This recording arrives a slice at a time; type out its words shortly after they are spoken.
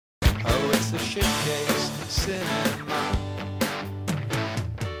the Shitcase Cinema.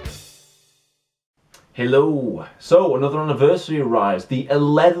 Hello! So, another anniversary arrives, the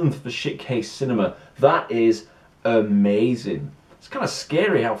 11th for Shitcase Cinema. That is amazing. It's kind of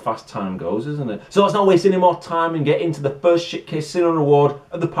scary how fast time goes, isn't it? So let's not waste any more time and get into the first Shitcase Cinema award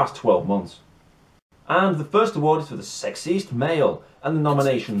of the past 12 months. And the first award is for the sexiest male, and the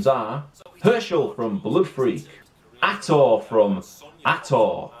nominations are Herschel from Blood Freak, Ator from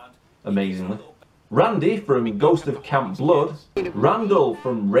Ator, amazingly, Randy from Ghost of Camp Blood, Randall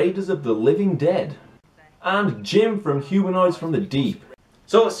from Raiders of the Living Dead, and Jim from Humanoids from the Deep.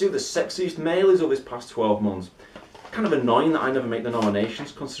 So let's see who the sexiest male is of this past 12 months. Kind of annoying that I never make the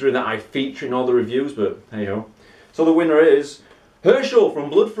nominations, considering that I feature in all the reviews, but hey ho. So the winner is Herschel from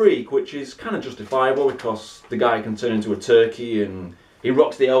Blood Freak, which is kind of justifiable because the guy can turn into a turkey and he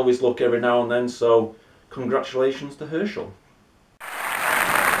rocks the Elvis look every now and then, so congratulations to Herschel.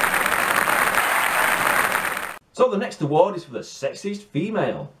 So the next award is for the sexiest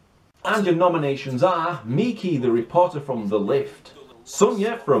female. And your nominations are Miki, the reporter from The Lift,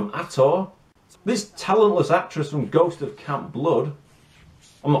 Sonia from Ator, this talentless actress from Ghost of Camp Blood.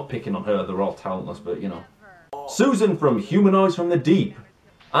 I'm not picking on her, they're all talentless, but you know. Susan from Humanoids from the Deep,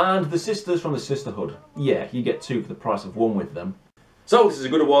 and the sisters from the Sisterhood. Yeah, you get two for the price of one with them. So this is a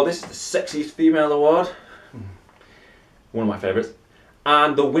good award. This is the sexiest female award. One of my favourites.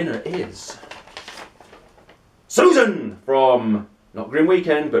 And the winner is Susan from, not Grim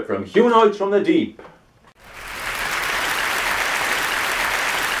Weekend, but from Humanoids from the Deep.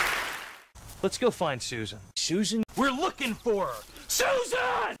 Let's go find Susan. Susan? We're looking for her!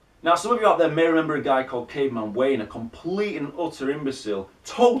 Susan! Now, some of you out there may remember a guy called Caveman Wayne, a complete and utter imbecile,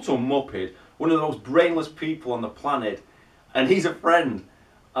 total muppet, one of the most brainless people on the planet, and he's a friend.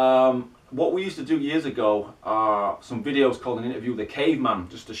 What we used to do years ago are some videos called An Interview with a Caveman,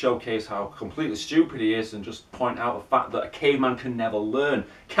 just to showcase how completely stupid he is and just point out the fact that a caveman can never learn,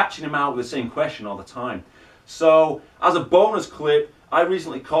 catching him out with the same question all the time. So, as a bonus clip, I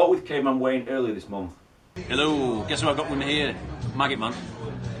recently caught with Caveman Wayne earlier this month. Hello, guess who I've got with me here? Maggot Man,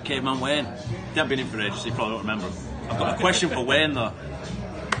 Caveman Wayne. They haven't been in for ages, so you probably don't remember him. I've got a question for Wayne though.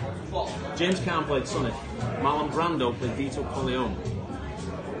 James Caan played Sonic. Marlon Brando played Vito Corleone.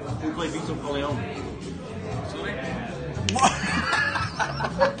 Who played Vito Corleone?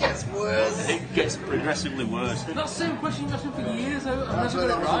 It gets worse. It gets progressively worse. That same question you've asked me for years. I've That's never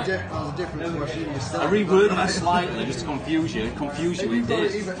where got it that right. was a different question. I reworded it slightly just to confuse you with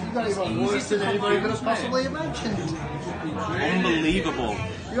this. You got it even worse than anybody could have possibly imagined. Unbelievable.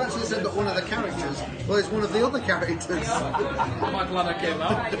 You actually said that one of the characters, well, it's one of the other characters. Am I glad I came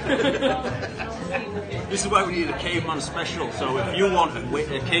out? This is why we need a Caveman special. So if you want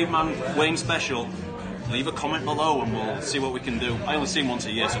a Caveman Wayne special, leave a comment below and we'll see what we can do. I only see him once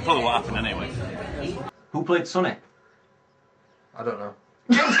a year, so probably won't happen anyway. Who played Sonic? I don't know.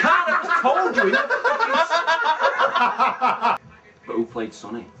 James Caan, I just told you! But who played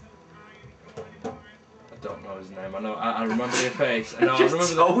Sonic? I don't know his name. I remember your face. I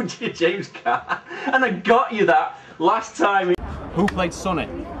just told you, James Caan, and I got you that last time. Who played Sonic?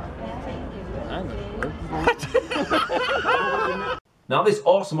 Now this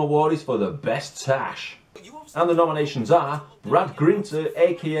awesome award is for the best tash, and the nominations are Brad Grinter,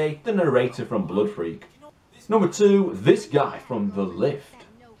 aka the narrator from Blood Freak. Number 2, this guy from The Lift.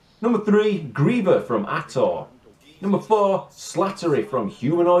 Number 3, Griever from Ator. Number 4, Slattery from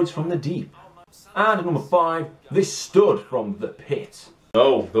Humanoids from the Deep. And number 5, this stud from The Pit.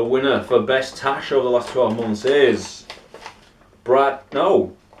 So, the winner for best tash over the last 12 months is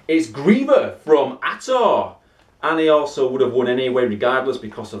it's Griever from Ator. And he also would have won anyway regardless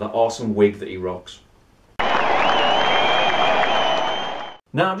because of that awesome wig that he rocks.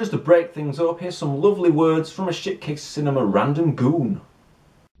 Now, just to break things up, here's some lovely words from a Shitcase Cinema random goon.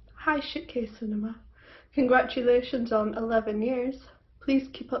 Hi Shitcase Cinema. Congratulations on 11 years. Please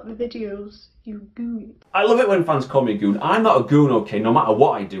keep up the videos, you goon. I love it when fans call me a goon. I'm not a goon, okay, no matter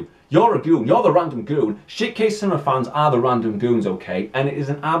what I do. You're a goon, you're the random goon. Shitcase Cinema fans are the random goons, okay? And it is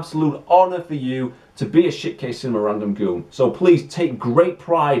an absolute honour for you to be a Shitcase Cinema random goon. So please take great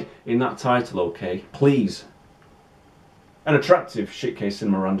pride in that title, okay? Please. An attractive Shitcase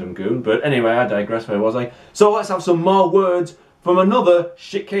Cinema random goon, but anyway, I digress, where was I? So let's have some more words from another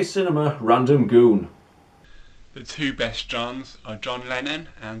Shitcase Cinema random goon. The two best Johns are John Lennon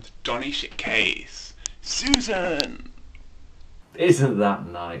and Johnny Shitcase. Susan! Isn't that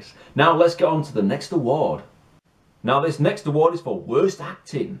nice? Now let's get on to the next award. Now this next award is for worst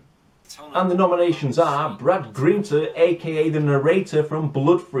acting. And the nominations are Brad Grinter, aka the narrator from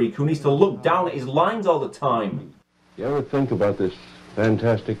Blood Freak, who needs to look down at his lines all the time. You ever think about this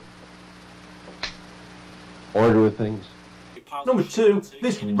fantastic order of things. Number 2,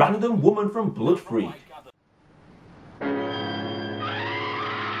 this random woman from Blood Freak.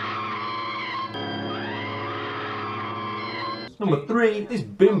 Number 3, this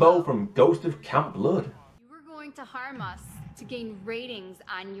bimbo from Ghost of Camp Blood. You were going to harm us to gain ratings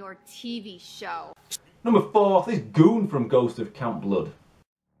on your TV show. Number 4, this goon from Ghost of Camp Blood.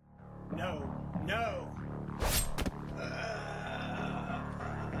 No, no.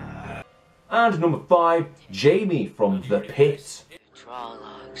 And number 5, Jamie from The Pit. Draw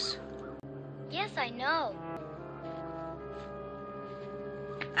logs. Yes, I know.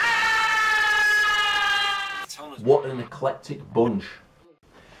 What an eclectic bunch.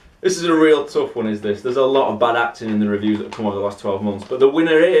 This is a real tough one, is this? There's a lot of bad acting in the reviews that have come over the last 12 months, but the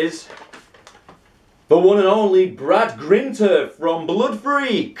winner is the one and only Brad Grinter from Blood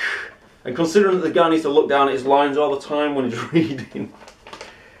Freak. And considering that the guy needs to look down at his lines all the time when he's reading,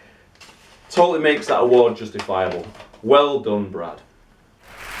 totally makes that award justifiable. Well done, Brad.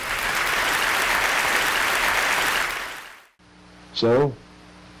 So,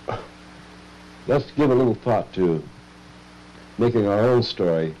 let's give a little thought to making our own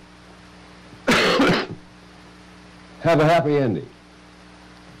story have a happy ending.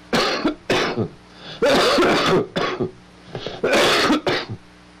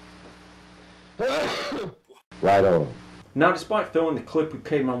 Right on. Now, despite filming the clip with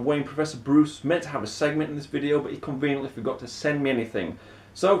Caveman Wayne, Professor Bruce meant to have a segment in this video, but he conveniently forgot to send me anything.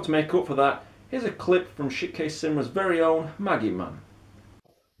 So, to make up for that, here's a clip from Shitcase Cinema's very own Maggot Man.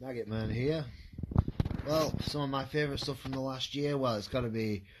 Maggot Man here. Well, some of my favourite stuff from the last year, well, it's got to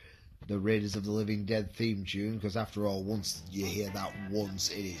be the Raiders of the Living Dead theme tune, because after all, once you hear that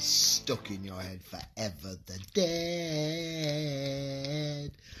once, it is stuck in your head forever. The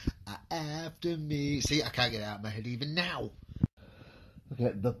dead are after me. See, I can't get it out of my head even now. Look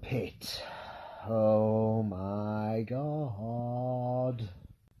at The Pit. Oh my god.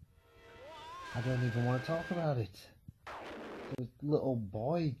 I don't even want to talk about it. This little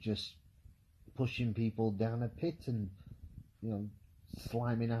boy just pushing people down a pit and, you know,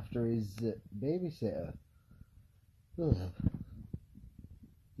 sliming after his babysitter. Ugh.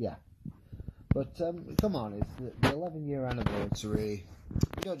 Yeah. But, come on, it's the 11-year anniversary.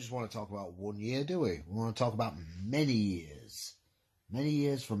 We don't just want to talk about 1 year, do we? We want to talk about many years. Many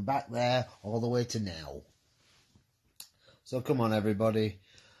years from back there all the way to now. So come on, everybody.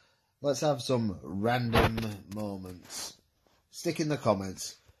 Let's have some random moments. Stick in the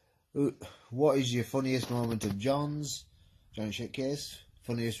comments. What is your funniest moment of John's Shitcase?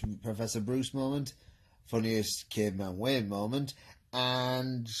 Funniest Professor Bruce moment? Funniest Caveman Wayne moment?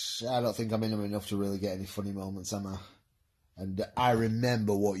 And I don't think I'm in them enough to really get any funny moments, am I? And I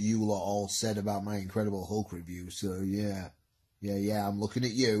remember what you lot all said about my Incredible Hulk review, so yeah. Yeah, I'm looking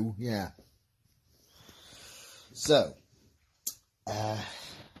at you, yeah. So,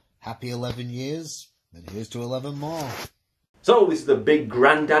 happy 11 years, and here's to 11 more. So, this is the big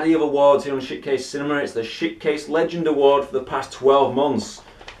granddaddy of awards here on Shitcase Cinema. It's the Shitcase Legend Award for the past 12 months.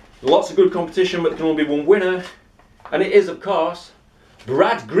 Lots of good competition, but there can only be one winner. And it is, of course,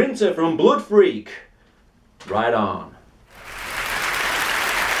 Brad Grinter from Blood Freak. Right on.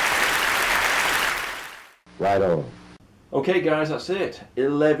 Right on. Okay guys, that's it.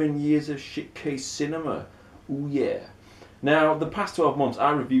 11 years of Shitcase Cinema. Ooh yeah. Now, the past 12 months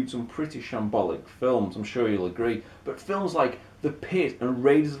I reviewed some pretty shambolic films, I'm sure you'll agree, but films like The Pit and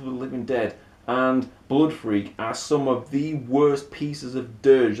Raiders of the Living Dead and Blood Freak are some of the worst pieces of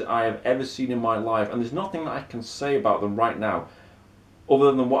dirge that I have ever seen in my life, and there's nothing that I can say about them right now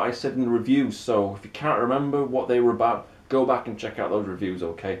other than what I said in the reviews. So if you can't remember what they were about, go back and check out those reviews,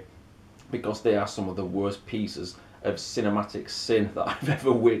 okay? Because they are some of the worst pieces of cinematic sin that I've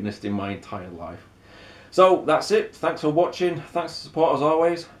ever witnessed in my entire life. So that's it. Thanks for watching. Thanks for the support as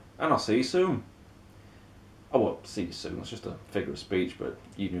always, and I'll see you soon. I won't see you soon. It's just a figure of speech, but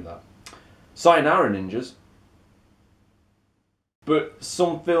you knew that. Sayonara, ninjas. But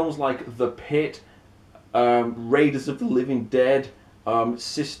some films like The Pit, Raiders of the Living Dead,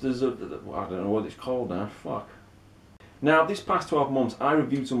 Sisters of the, I don't know what it's called now. Fuck. Now, this past 12 months, I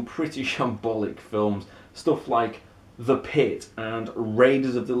reviewed some pretty shambolic films. Stuff like The Pit and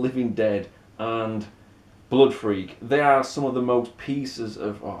Raiders of the Living Dead and Blood Freak. They are some of the most pieces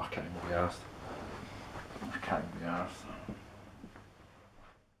of... Oh, I can't even be arsed. I can't even be arsed.